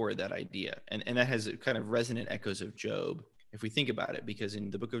seems to forward that idea. And that has kind of resonant echoes of Job, if we think about it, because in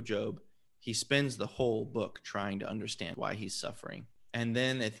the book of Job, he spends the whole book trying to understand why he's suffering. And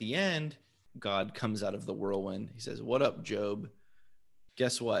then at the end, God comes out of the whirlwind. He says, "What up, Job?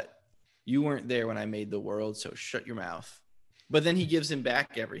 Guess what? You weren't there when I made the world, so shut your mouth." But then he gives him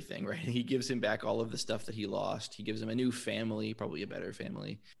back everything, right? He gives him back all of the stuff that he lost. He gives him a new family, probably a better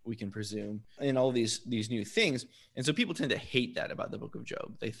family, we can presume, and all these new things. And so people tend to hate that about the book of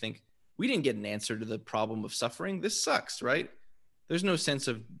Job. They think, we didn't get an answer to the problem of suffering. This sucks, right? There's no sense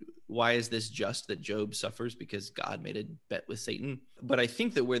of why is this just that Job suffers because God made a bet with Satan. But I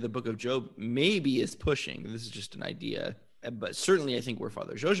think that where the book of Job maybe is pushing, this is just an idea, but certainly I think where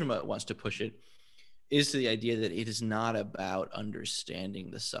Father Zosima wants to push it, is to the idea that it is not about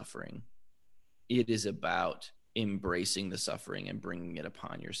understanding the suffering. It is about embracing the suffering and bringing it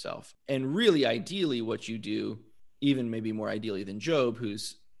upon yourself. And really, ideally, what you do, even maybe more ideally than Job,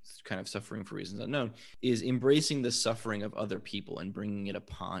 who's kind of suffering for reasons unknown, is embracing the suffering of other people and bringing it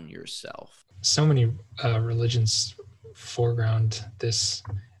upon yourself. So many religions foreground this,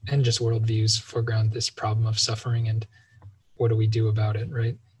 and just worldviews foreground this problem of suffering and what do we do about it,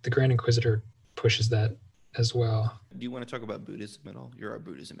 right? The Grand Inquisitor pushes that as well. Do you want to talk about Buddhism at all? You're our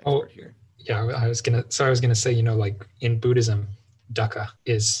Buddhism expert here. Yeah, I was gonna say, like in Buddhism, dukkha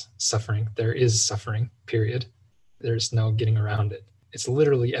is suffering. There is suffering, period. There's no getting around it. It's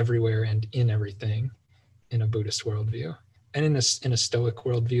literally everywhere and in everything in a Buddhist worldview. And in a Stoic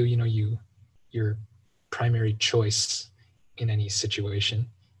worldview, your primary choice in any situation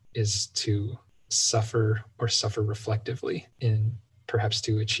is to suffer or suffer reflectively, in perhaps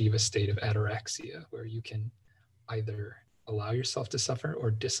to achieve a state of ataraxia where you can either allow yourself to suffer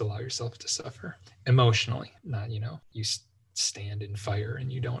or disallow yourself to suffer emotionally. Not, you stand in fire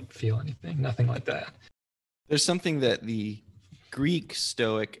and you don't feel anything, nothing like that. There's something that the Greek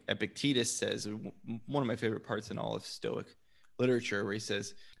Stoic Epictetus says, one of my favorite parts in all of Stoic literature, where he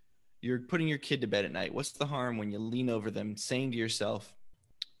says, you're putting your kid to bed at night. What's the harm when you lean over them saying to yourself,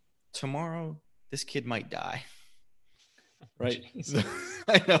 tomorrow this kid might die? Right?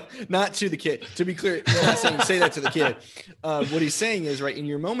 I know, not to the kid. To be clear, he's not saying say that to the kid. What he's saying is, right, in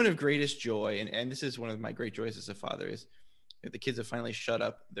your moment of greatest joy, and this is one of my great joys as a father, is that the kids have finally shut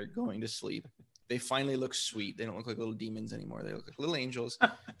up. They're going to sleep. They finally look sweet. They don't look like little demons anymore. They look like little angels.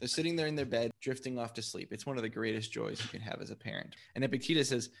 They're sitting there in their bed, drifting off to sleep. It's one of the greatest joys you can have as a parent. And Epictetus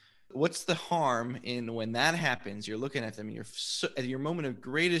says, what's the harm in when that happens? You're looking at them and at your moment of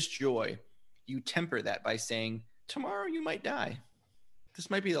greatest joy, you temper that by saying, tomorrow you might die. This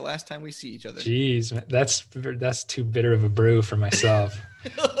might be the last time we see each other. Jeez, that's too bitter of a brew for myself.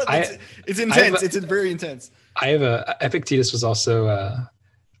 It's intense. It's very intense. Epictetus was also a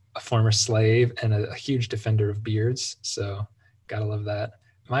former slave and a huge defender of beards. So gotta love that.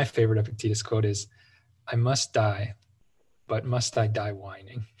 My favorite Epictetus quote is, I must die, but must I die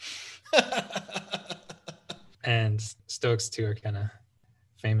whining? And Stoics too are kind of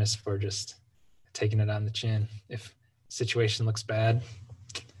famous for just taking it on the chin. If situation looks bad,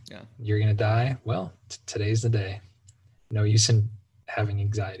 you're gonna die. Well, today's the day. No use in having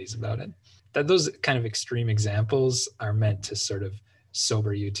anxieties about it. Those kind of extreme examples are meant to sort of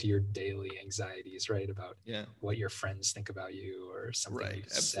sober you to your daily anxieties, right? About what your friends think about you, or something you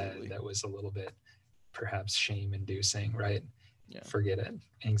said that was a little bit perhaps shame-inducing, right? Yeah. Forget it.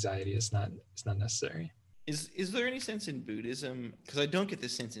 Anxiety is not necessary. Is there any sense in Buddhism, because I don't get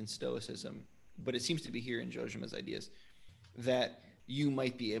this sense in Stoicism, but it seems to be here in Jojima's ideas, that you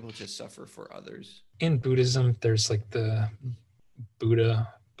might be able to suffer for others? In Buddhism, there's like the Buddha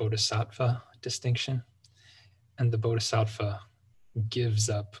Bodhisattva distinction, and the Bodhisattva gives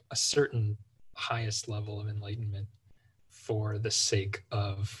up a certain highest level of enlightenment for the sake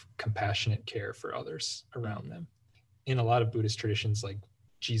of compassionate care for others around them. In a lot of Buddhist traditions, like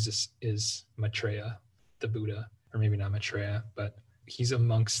Jesus is Maitreya, the Buddha, or maybe not Maitreya, but he's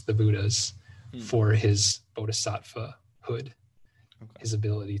amongst the Buddhas for his bodhisattva-hood, his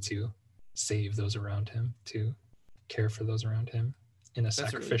ability to save those around him, to care for those around him in a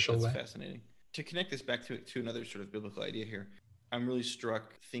sacrificial way. That's fascinating. To connect this back to another sort of biblical idea here, I'm really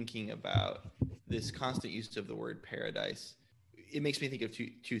struck thinking about this constant use of the word paradise. It makes me think of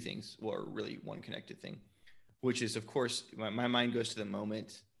two things, or really one connected thing, which is, of course, my mind goes to the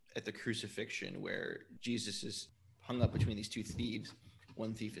moment at the crucifixion where Jesus is hung up between these two thieves.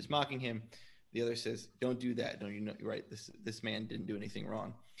 One thief is mocking him. The other says, don't do that. Don't you know, right? This man didn't do anything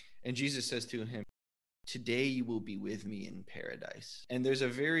wrong. And Jesus says to him, today you will be with me in paradise. And there's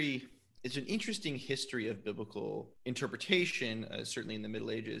it's an interesting history of biblical interpretation, certainly in the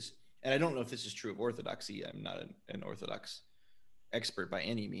Middle Ages. And I don't know if this is true of Orthodoxy. I'm not an Orthodox expert by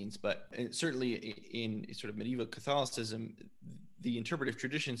any means, but certainly in sort of medieval Catholicism, the interpretive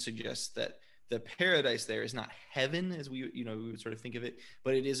tradition suggests that the paradise there is not heaven as we would sort of think of it,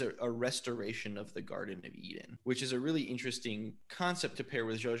 but it is a restoration of the Garden of Eden, which is a really interesting concept to pair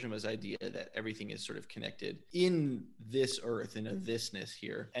with Jojima's idea that everything is sort of connected in this earth, in a thisness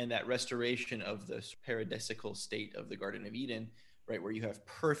here, and that restoration of the paradisical state of the Garden of Eden, right, where you have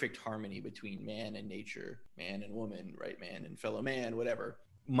perfect harmony between man and nature, man and woman, right, man and fellow man, whatever,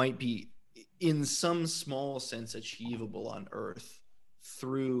 might be in some small sense achievable on earth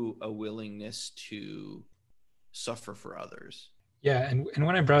through a willingness to suffer for others. Yeah, and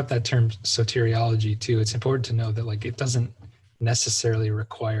when I brought up that term soteriology too, it's important to know that like it doesn't necessarily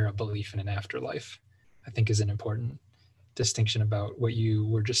require a belief in an afterlife, I think is an important distinction about what you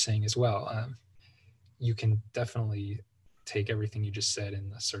were just saying as well. You can definitely take everything you just said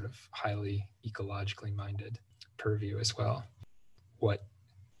in the sort of highly ecologically minded purview as well. What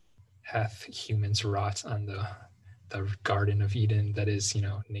hath humans wrought on the Garden of Eden that is,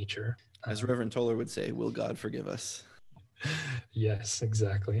 nature? As Reverend Toller would say, will God forgive us? Yes,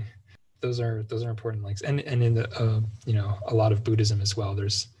 exactly. Those are important links. And in the a lot of Buddhism as well,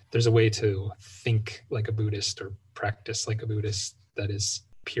 there's a way to think like a Buddhist or practice like a Buddhist that is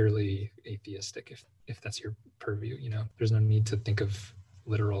purely atheistic, if that's your purview. There's no need to think of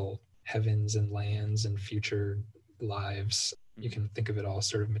literal heavens and lands and future lives. You can think of it all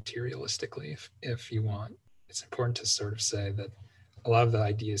sort of materialistically if you want. It's important to sort of say that a lot of the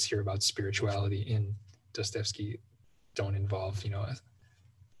ideas here about spirituality in Dostoevsky don't involve,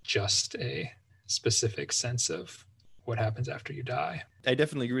 just a specific sense of what happens after you die. I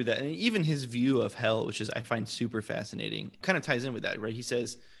definitely agree with that. And even his view of hell, which is I find super fascinating, kind of ties in with that, right? He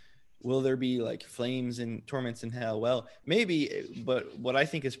says, will there be like flames and torments in hell? Well, maybe, but what I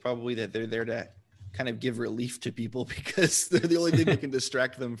think is probably that they're there to kind of give relief to people because they're the only thing that can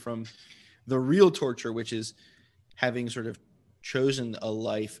distract them from the real torture, which is having sort of chosen a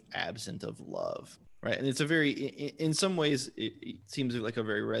life absent of love, right? And it's a very, in some ways, it seems like a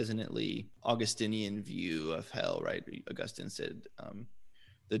very resonantly Augustinian view of hell, right? Augustine said,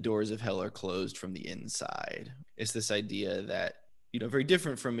 the doors of hell are closed from the inside. It's this idea that, very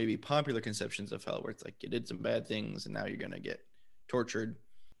different from maybe popular conceptions of hell, where it's like you did some bad things and now you're going to get tortured.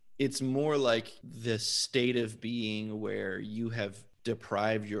 It's more like the state of being where you have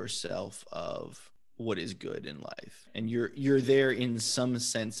deprived yourself of what is good in life, and you're there in some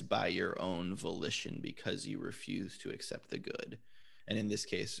sense by your own volition because you refuse to accept the good. And in this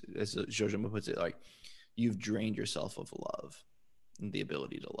case, as Jojima puts it, like you've drained yourself of love and the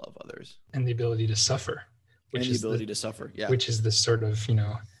ability to love others and the ability to suffer, which is this sort of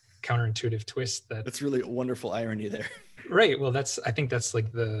counterintuitive twist that's really a wonderful irony there. Right. Well, I think that's like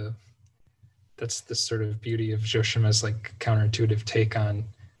that's the sort of beauty of Joshima's like counterintuitive take on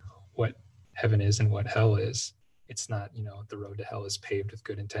what heaven is and what hell is. It's not, the road to hell is paved with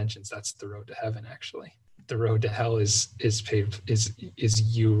good intentions. That's the road to heaven, actually. The road to hell is paved is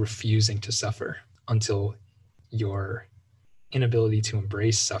you refusing to suffer until your inability to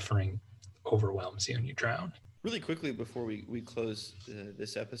embrace suffering overwhelms you and you drown. Really quickly before we close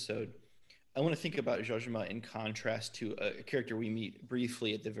this episode, I want to think about Jojima in contrast to a character we meet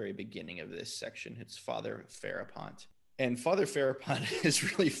briefly at the very beginning of this section. It's Father Farapont. And Father Farapont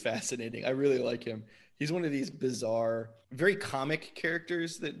is really fascinating. I really like him. He's one of these bizarre, very comic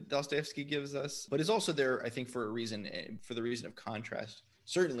characters that Dostoevsky gives us, but is also there, I think, for the reason of contrast,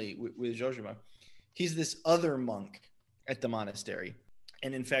 certainly with Jojima. He's this other monk at the monastery.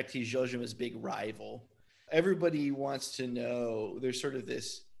 And in fact, he's Jojima's big rival. Everybody wants to know, there's sort of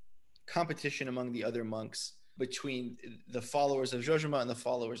this competition among the other monks between the followers of Jojima and the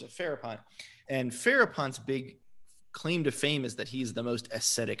followers of Farapont. And Farapont's big claim to fame is that he's the most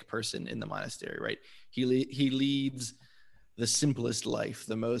ascetic person in the monastery, right? He leads the simplest life,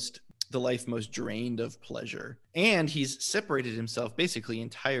 the life most drained of pleasure. And he's separated himself basically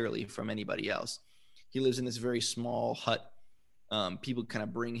entirely from anybody else. He lives in this very small hut. People kind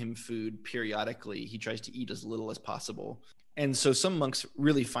of bring him food periodically. He tries to eat as little as possible. And so some monks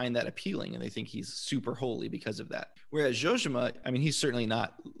really find that appealing and they think he's super holy because of that. Whereas Jojima, he's certainly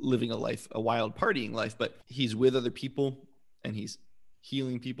not living a wild partying life, but he's with other people and he's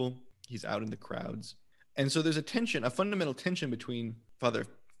healing people. He's out in the crowds. And so there's a fundamental tension between Father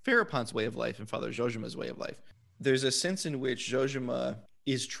Farapont's way of life and Father Jojima's way of life. There's a sense in which Jojima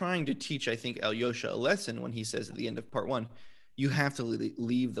is trying to teach, I think, Alyosha a lesson when he says at the end of part 1, you have to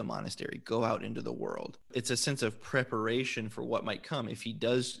leave the monastery, go out into the world. It's a sense of preparation for what might come. If he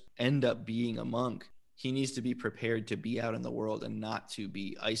does end up being a monk, he needs to be prepared to be out in the world and not to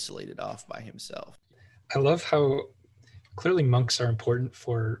be isolated off by himself. I love how clearly monks are important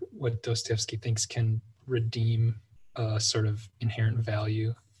for what Dostoevsky thinks can redeem a sort of inherent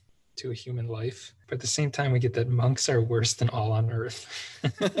value to a human life. But at the same time, we get that monks are worse than all on earth.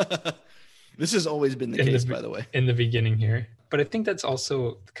 This has always been the case, by the way. In the beginning here. But I think that's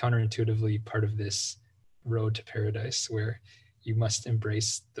also counterintuitively part of this road to paradise, where you must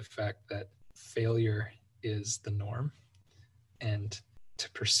embrace the fact that failure is the norm. And to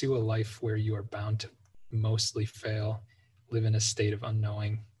pursue a life where you are bound to mostly fail, live in a state of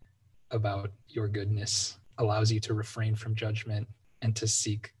unknowing about your goodness, allows you to refrain from judgment and to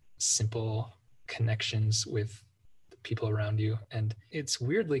seek simple connections with the people around you. And it's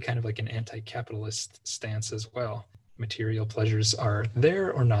weirdly kind of like an anti-capitalist stance as well. Material pleasures are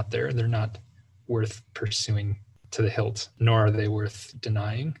there or not there. They're not worth pursuing to the hilt, nor are they worth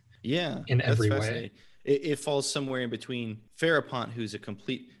denying. Yeah, in every way. It falls somewhere in between Farapont, who's a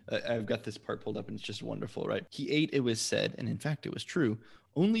complete, I've got this part pulled up and it's just wonderful, right? He ate, it was said, and in fact it was true,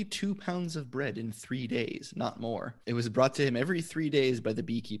 only 2 pounds of bread in 3 days, not more. It was brought to him every 3 days by the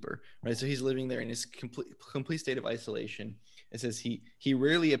beekeeper, right? So he's living there in his complete state of isolation. It says he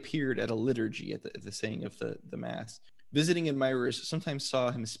rarely appeared at a liturgy at the saying of the mass. Visiting admirers sometimes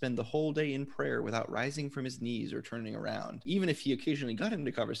saw him spend the whole day in prayer without rising from his knees or turning around. Even if he occasionally got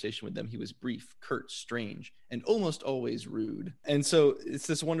into conversation with them, he was brief, curt, strange, and almost always rude. And so it's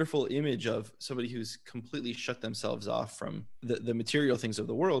this wonderful image of somebody who's completely shut themselves off from the material things of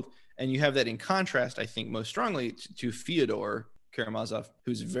the world. And you have that in contrast, I think, most strongly to Fyodor Karamazov,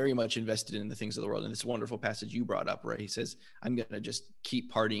 who's very much invested in the things of the world. And this wonderful passage you brought up, where he says, I'm going to just keep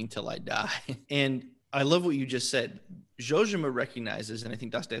partying till I die. And I love what you just said. Zhozhima recognizes, and I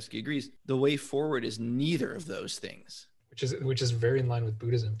think Dostoevsky agrees, the way forward is neither of those things. Which is very in line with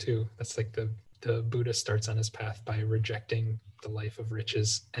Buddhism too. That's like the Buddha starts on his path by rejecting the life of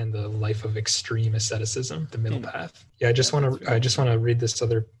riches and the life of extreme asceticism, the middle path. Yeah, I just want to read this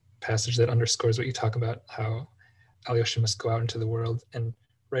other passage that underscores what you talk about, how Alyosha must go out into the world. And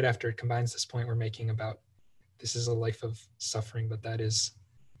right after it combines this point we're making about this is a life of suffering, but that is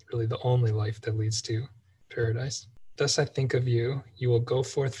really the only life that leads to paradise. Thus I think of you, you will go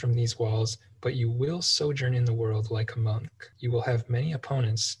forth from these walls, but you will sojourn in the world like a monk. You will have many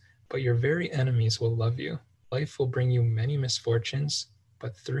opponents, but your very enemies will love you. Life will bring you many misfortunes,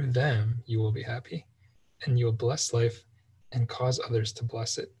 but through them you will be happy. And you will bless life and cause others to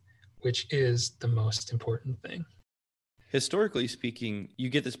bless it, which is the most important thing. Historically speaking, you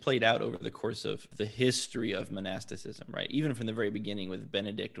get this played out over the course of the history of monasticism, right? Even from the very beginning with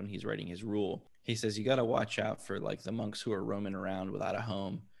Benedict, when he's writing his rule, he says, you got to watch out for like the monks who are roaming around without a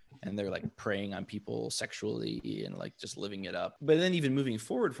home, and they're like preying on people sexually and like just living it up. But then even moving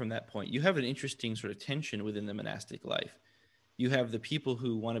forward from that point, you have an interesting sort of tension within the monastic life. You have the people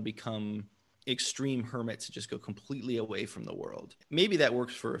who want to become extreme hermits, just go completely away from the world. Maybe that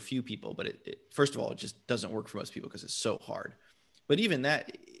works for a few people, but it first of all, it just doesn't work for most people because it's so hard. But even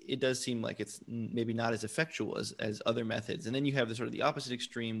that, it does seem like it's maybe not as effectual as other methods. And then you have the sort of the opposite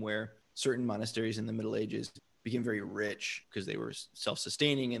extreme where certain monasteries in the Middle Ages became very rich because they were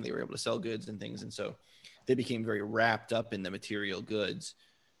self-sustaining and they were able to sell goods and things. And so they became very wrapped up in the material goods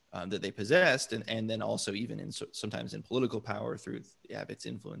that they possessed, and then also even in sometimes in political power through the abbot's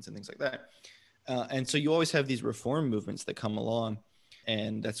influence and things like that. And so you always have these reform movements that come along,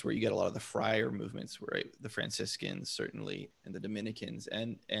 and that's where you get a lot of the friar movements, right? The Franciscans certainly, and the Dominicans,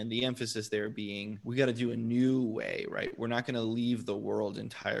 and the emphasis there being we got to do a new way, right? We're not going to leave the world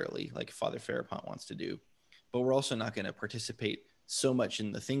entirely like Father Farrapont wants to do, but we're also not going to participate so much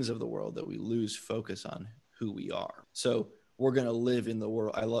in the things of the world that we lose focus on who we are. So we're going to live in the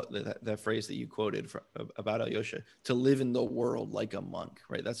world. I love that phrase that you quoted about Alyosha, to live in the world like a monk,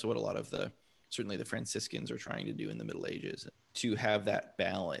 right? That's what a lot of certainly the Franciscans are trying to do in the Middle Ages, to have that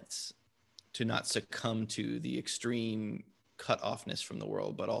balance, to not succumb to the extreme cut-offness from the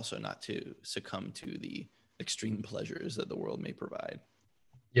world, but also not to succumb to the extreme pleasures that the world may provide.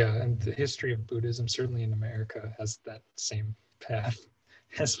 Yeah, and the history of Buddhism, certainly in America, has that same path.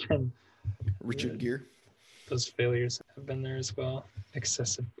 Has been Richard Gere. Those failures have been there as well.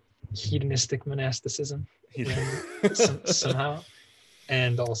 Excessive hedonistic monasticism somehow,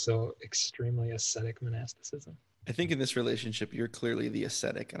 and also extremely ascetic monasticism. I think in this relationship, you're clearly the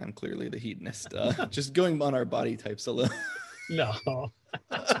ascetic and I'm clearly the hedonist. Just going on our body types alone. No.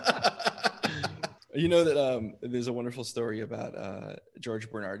 You know that there's a wonderful story about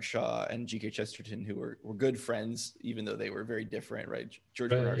George Bernard Shaw and G.K. Chesterton, who were good friends, even though they were very different, right?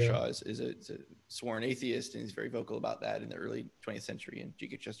 George Bernard Shaw is a sworn atheist, and he's very vocal about that in the early 20th century. And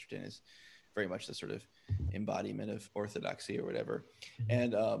G.K. Chesterton is very much the sort of embodiment of orthodoxy or whatever. Mm-hmm.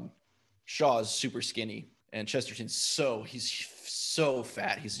 And Shaw's super skinny, and Chesterton's he's so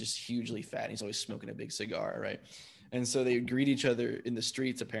fat. He's just hugely fat. He's always smoking a big cigar, right? And so they would greet each other in the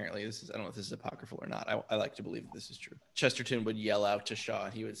streets. Apparently, I don't know if this is apocryphal or not. I like to believe that this is true. Chesterton would yell out to Shaw,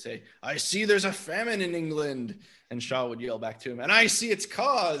 and he would say, "I see there's a famine in England." And Shaw would yell back to him, "And I see its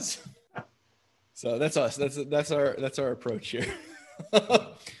cause." So that's us. That's our approach here.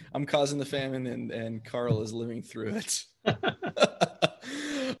 I'm causing the famine, and Carl is living through it.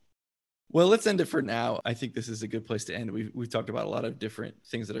 Well, let's end it for now. I think this is a good place to end. We've talked about a lot of different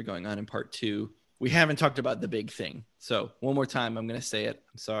things that are going on in part 2. We haven't talked about the big thing. So one more time, I'm going to say it.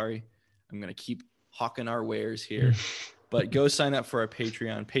 I'm sorry. I'm going to keep hawking our wares here. But go sign up for our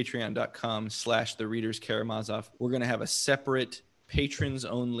Patreon, patreon.com/The Reader's Karamazov. We're going to have a separate patrons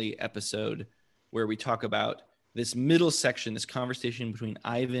only episode where we talk about this middle section, this conversation between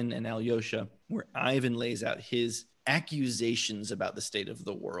Ivan and Alyosha, where Ivan lays out his accusations about the state of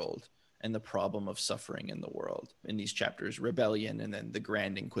the world and the problem of suffering in the world. In these chapters, rebellion, and then the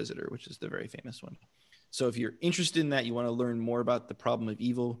Grand Inquisitor, which is the very famous one. So if you're interested in that, you want to learn more about the problem of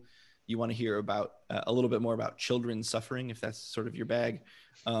evil, you want to hear about a little bit more about children suffering, if that's sort of your bag,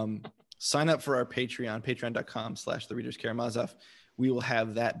 sign up for our Patreon, patreon.com/The Reader's Karamazov. We will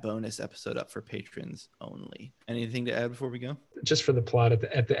have that bonus episode up for patrons only. Anything to add before we go? Just for the plot,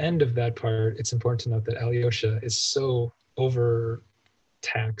 at the end of that part, it's important to note that Alyosha is so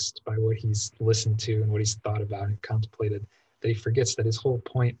overtaxed by what he's listened to and what he's thought about and contemplated that he forgets that his whole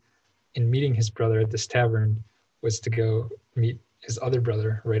point in meeting his brother at this tavern was to go meet his other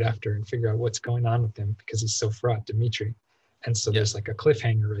brother right after and figure out what's going on with him because he's so fraught, Dmitri. And so there's like a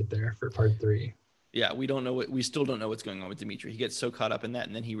cliffhanger right there for part 3. Yeah, we still don't know what's going on with Dmitri. He gets so caught up in that,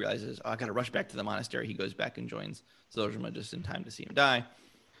 and then he realizes, I got to rush back to the monastery. He goes back and joins Zozhima just in time to see him die.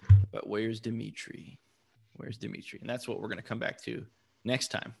 But where's Dmitri? Where's Dmitri? And that's what we're going to come back to next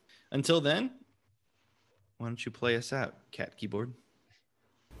time. Until then, why don't you play us out, Cat Keyboard?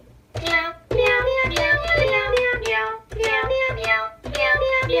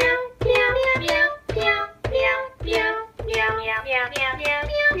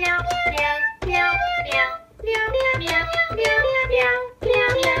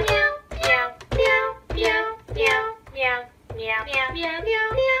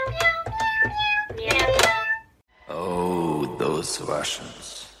 Oh, those Russians.